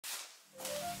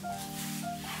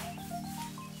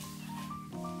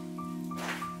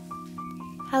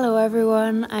Hello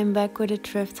everyone, I'm back with a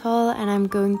thrift haul and I'm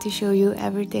going to show you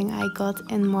everything I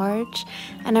got in March,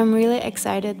 and I'm really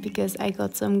excited because I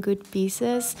got some good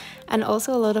pieces and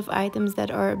also a lot of items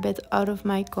that are a bit out of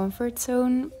my comfort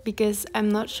zone because I'm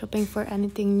not shopping for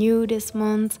anything new this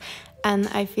month, and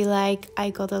I feel like I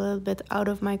got a little bit out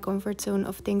of my comfort zone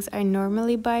of things I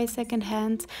normally buy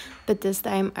secondhand, but this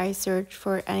time I searched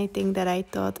for anything that I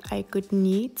thought I could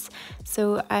need.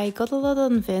 So I got a lot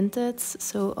on Vinted,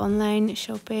 so online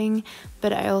shopping,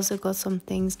 but I also got some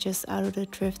things just out of the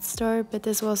thrift store. But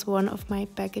this was one of my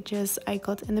packages I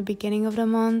got in the beginning of the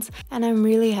month, and I'm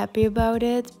really happy about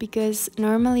it because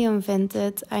normally on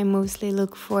Vinted I mostly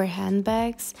look for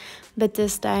handbags, but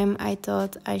this time I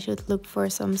thought I should look for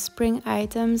some spring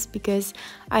items because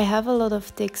I have a lot of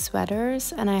thick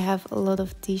sweaters and I have a lot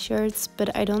of t-shirts,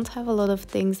 but I don't have a lot of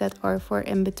things that are for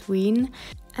in between.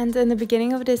 And in the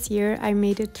beginning of this year I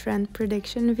made a trend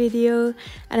prediction video,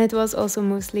 and it was also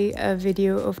mostly a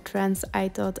video of trends I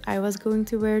thought I was going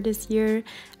to wear this year,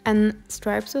 and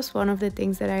stripes was one of the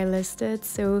things that I listed,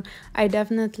 so I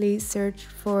definitely searched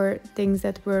for things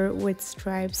that were with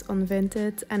stripes on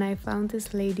Vinted, and I found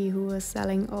this lady who was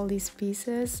selling all these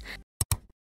pieces.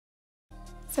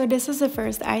 So this is the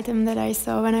first item that I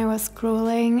saw when I was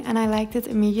scrolling, and I liked it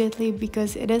immediately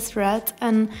because it is red,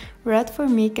 and red for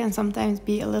me can sometimes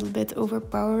be a little bit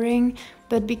overpowering,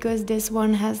 but because this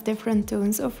one has different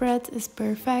tones of red is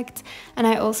perfect. And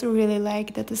I also really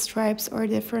like that the stripes are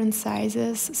different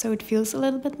sizes, so it feels a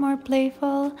little bit more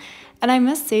playful. And I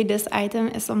must say this item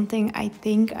is something I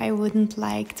think I wouldn't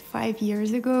liked 5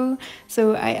 years ago,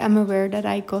 so I am aware that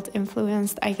I got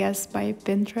influenced, I guess, by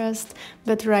Pinterest,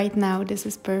 but right now this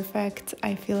is perfect.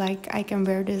 I feel like I can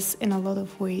wear this in a lot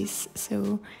of ways,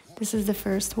 so this is the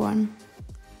first one.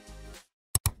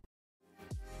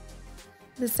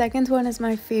 The second one is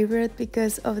my favorite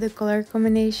because of the color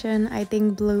combination. I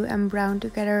think blue and brown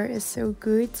together is so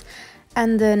good.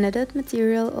 And the knitted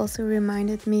material also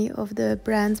reminded me of the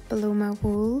brand Paloma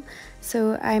wool.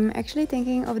 So I'm actually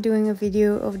thinking of doing a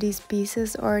video of these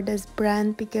pieces or this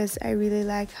brand because I really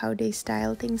like how they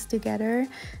style things together.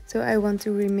 So I want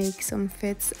to remake some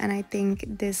fits, and I think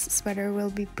this sweater will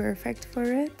be perfect for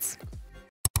it.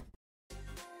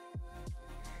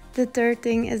 The third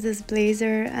thing is this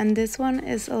blazer, and this one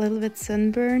is a little bit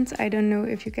sunburned. I don't know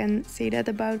if you can say that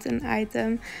about an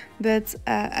item, but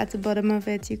at the bottom of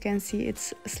it you can see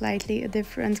it's slightly a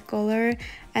different color,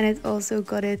 and it also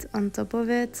got it on top of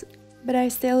it. But I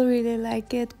still really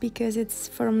like it because it's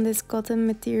from this cotton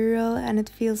material and it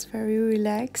feels very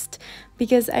relaxed,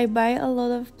 because I buy a lot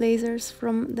of blazers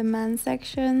from the men's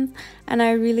section and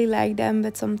I really like them,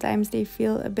 but sometimes they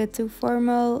feel a bit too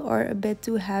formal or a bit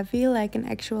too heavy like an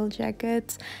actual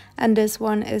jacket, and this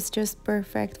one is just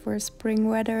perfect for spring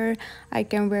weather. I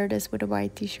can wear this with a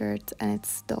white t-shirt and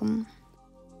it's done.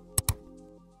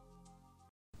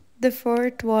 The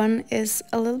fourth one is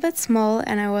a little bit small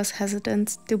and I was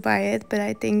hesitant to buy it, but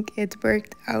I think it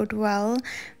worked out well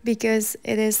because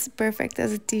it is perfect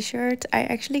as a t-shirt. I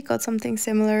actually got something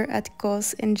similar at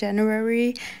COS in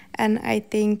January, and I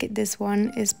think this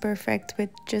one is perfect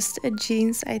with just a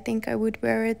jeans. I think I would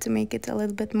wear it to make it a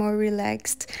little bit more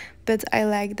relaxed, but I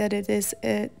like that it is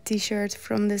a t-shirt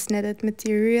from this knitted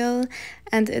material,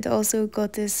 and it also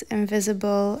got this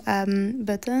invisible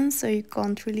button, so you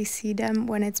can't really see them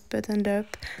when it's buttoned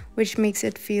up, which makes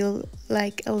it feel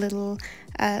like a little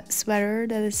sweater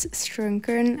that is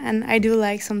shrunken. And I do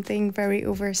like something very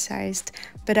oversized,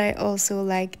 but I also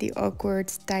like the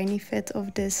awkward tiny fit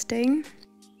of this thing.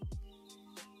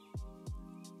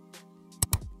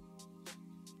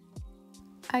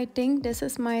 I think this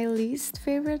is my least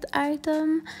favorite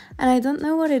item, and I don't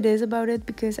know what it is about it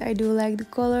because I do like the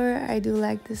color, I do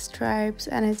like the stripes,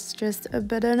 and it's just a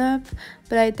button up,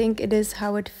 but I think it is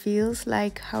how it feels,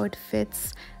 like how it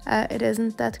fits. It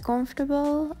isn't that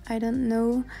comfortable, I don't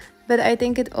know, but I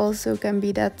think it also can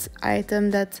be that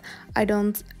item that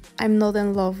I'm not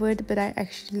in love with, but I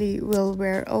actually will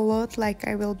wear a lot. Like,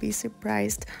 I will be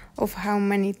surprised of how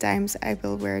many times I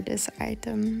will wear this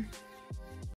item.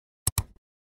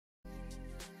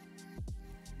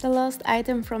 The last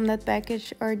item from that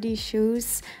package are these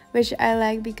shoes, which I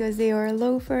like because they are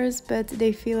loafers, but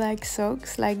they feel like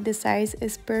socks, like the size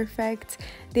is perfect.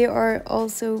 They are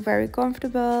also very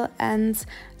comfortable, and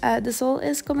the sole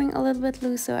is coming a little bit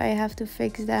loose, so I have to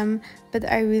fix them,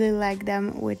 but I really like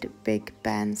them with big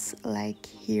pants like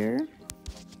here.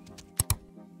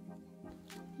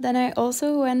 Then I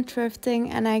also went thrifting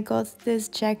and I got this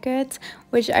jacket,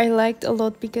 which I liked a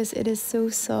lot because it is so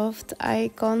soft.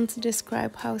 I can't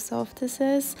describe how soft this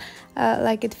is.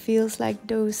 Like, it feels like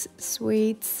those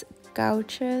suede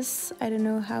couches. I don't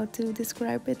know how to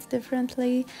describe it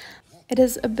differently. It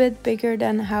is a bit bigger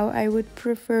than how I would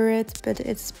prefer it, but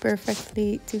it's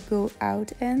perfectly to go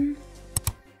out in.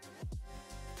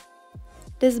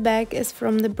 This bag is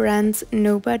from the brand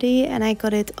Nobody and I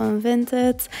got it on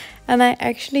Vinted, and I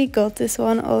actually got this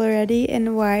one already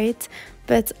in white,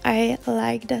 but I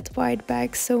like that white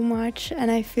bag so much and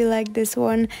I feel like this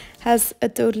one has a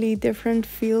totally different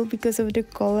feel because of the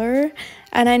color.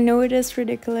 And I know it is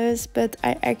ridiculous, but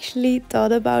I actually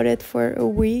thought about it for a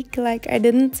week. Like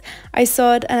I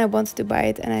saw it and I wanted to buy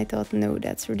it and I thought, no,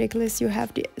 that's ridiculous, you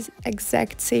have the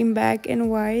exact same bag in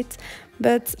white.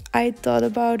 But I thought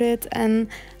about it and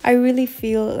I really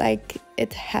feel like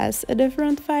it has a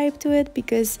different vibe to it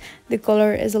because the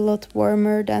color is a lot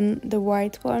warmer than the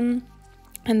white one,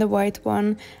 and the white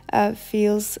one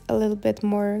feels a little bit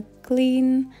more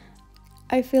clean.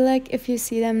 I feel like if you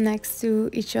see them next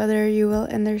to each other you will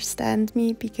understand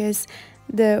me, because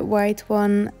the white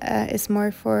one is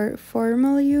more for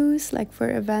formal use, like for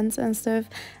events and stuff,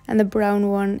 and the brown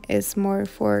one is more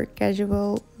for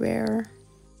casual wear.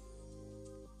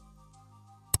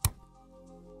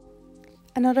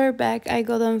 Another bag I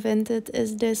got on Vinted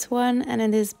is this one, and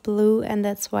it is blue, and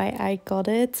that's why I got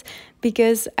it,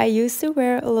 because I used to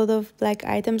wear a lot of black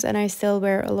items and I still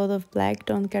wear a lot of black,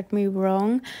 don't get me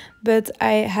wrong, but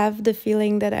I have the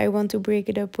feeling that I want to break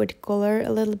it up with color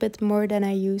a little bit more than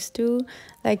I used to.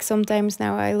 Like sometimes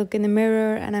now I look in the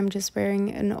mirror and I'm just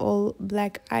wearing an all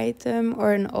black item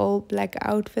or an all black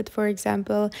outfit, for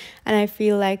example, and I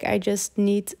feel like I just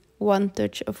need one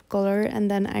touch of color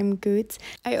and then I'm good.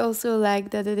 I also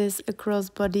like that it is a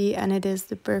crossbody and it is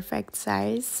the perfect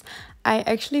size. I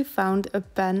actually found a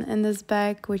pen in this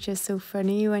bag, which is so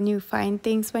funny when you find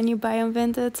things when you buy on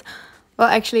Vinted. Well,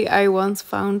 actually, I once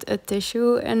found a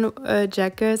tissue in a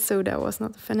jacket, so that was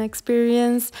not a fun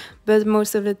experience. But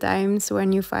most of the times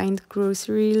when you find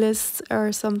grocery lists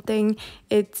or something,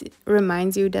 it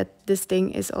reminds you that this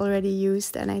thing is already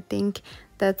used, and I think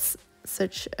that's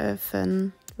such a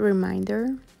fun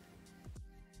reminder.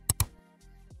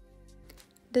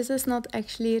 This is not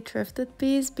actually a thrifted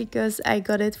piece because I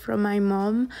got it from my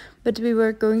mom, but we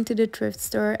were going to the thrift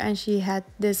store and she had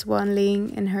this one laying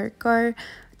in her car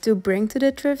to bring to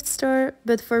the thrift store.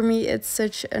 But for me it's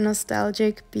such a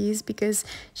nostalgic piece because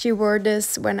she wore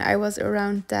this when I was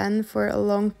around 10 for a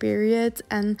long period,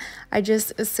 and I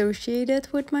just associate it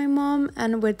with my mom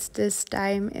and with this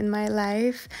time in my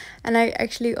life. And I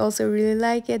actually also really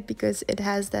like it because it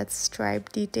has that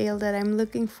stripe detail that I'm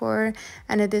looking for,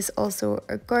 and it is also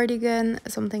a cardigan,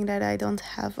 something that I don't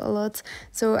have a lot,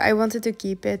 so I wanted to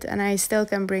keep it, and I still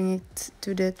can bring it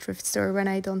to the thrift store when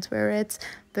I don't wear it,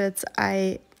 but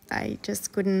I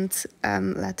just couldn't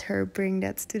let her bring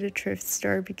that to the thrift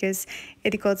store because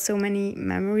it got so many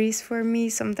memories for me.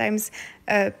 Sometimes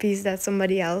a piece that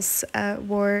somebody else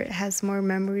wore has more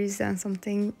memories than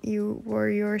something you wore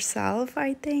yourself,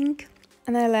 I think.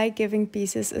 And I like giving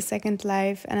pieces a second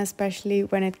life, and especially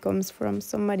when it comes from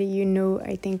somebody you know,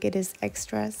 I think it is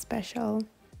extra special.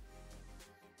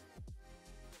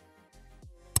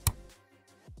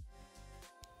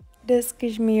 This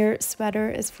cashmere sweater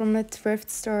is from a thrift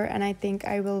store, and I think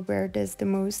I will wear this the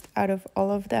most out of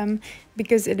all of them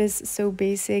because it is so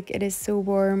basic, it is so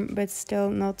warm, but still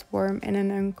not warm in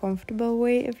an uncomfortable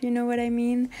way, if you know what I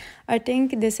mean. I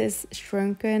think this is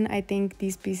shrunken. I think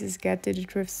these pieces get to the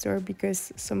thrift store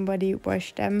because somebody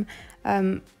washed them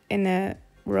in a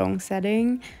wrong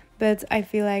setting. But I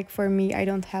feel like for me, I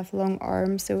don't have long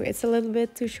arms, so it's a little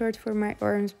bit too short for my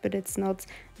arms, but it's not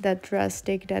that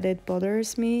drastic that it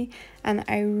bothers me. And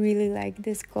I really like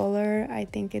this color. I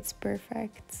think it's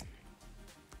perfect.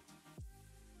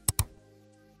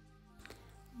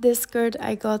 This skirt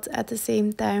I got at the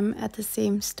same time at the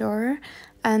same store,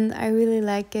 and I really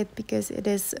like it because it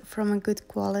is from a good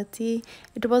quality.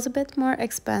 It was a bit more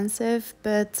expensive,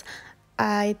 but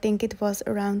I think it was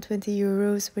around 20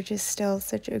 euros, which is still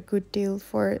such a good deal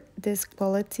for this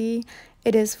quality.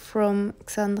 It is from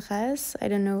Xandres. I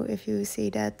don't know if you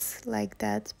say that like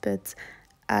that, but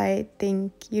I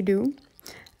think you do.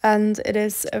 And it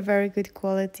is a very good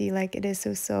quality, like it is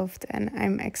so soft, and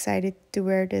I'm excited to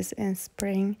wear this in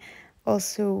spring.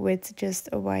 Also with just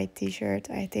a white t-shirt,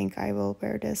 I think I will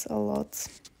wear this a lot.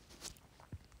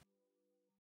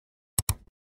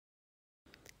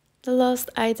 The last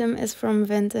item is from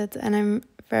Vinted, and I'm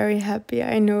very happy.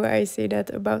 I know I say that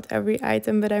about every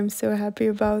item, but I'm so happy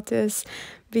about this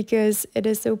because it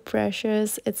is so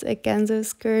precious. It's a Kenzo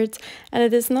skirt, and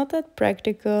it is not that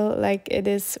practical, like it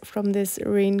is from this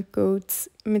raincoat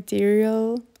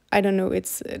material. I don't know,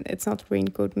 it's not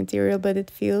raincoat material, but it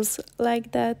feels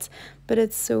like that. But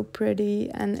it's so pretty,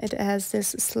 and it has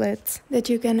this slit that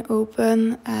you can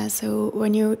open, so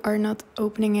when you are not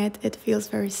opening it, it feels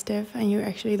very stiff and you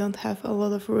actually don't have a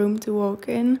lot of room to walk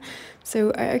in.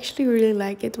 So I actually really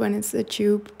like it when it's a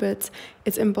tube, but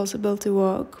it's impossible to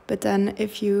walk. But then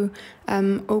if you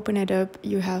open it up,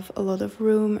 you have a lot of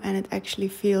room, and it actually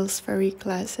feels very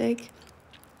classic.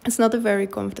 It's not a very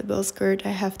comfortable skirt, I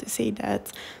have to say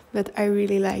that, but I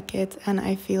really like it, and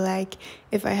I feel like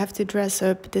if I have to dress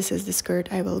up, this is the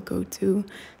skirt I will go to.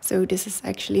 So this is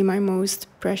actually my most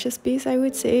precious piece, I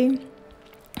would say.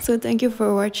 So thank you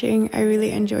for watching. I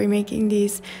really enjoy making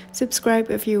these.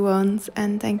 Subscribe if you want,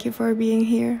 and thank you for being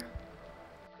here.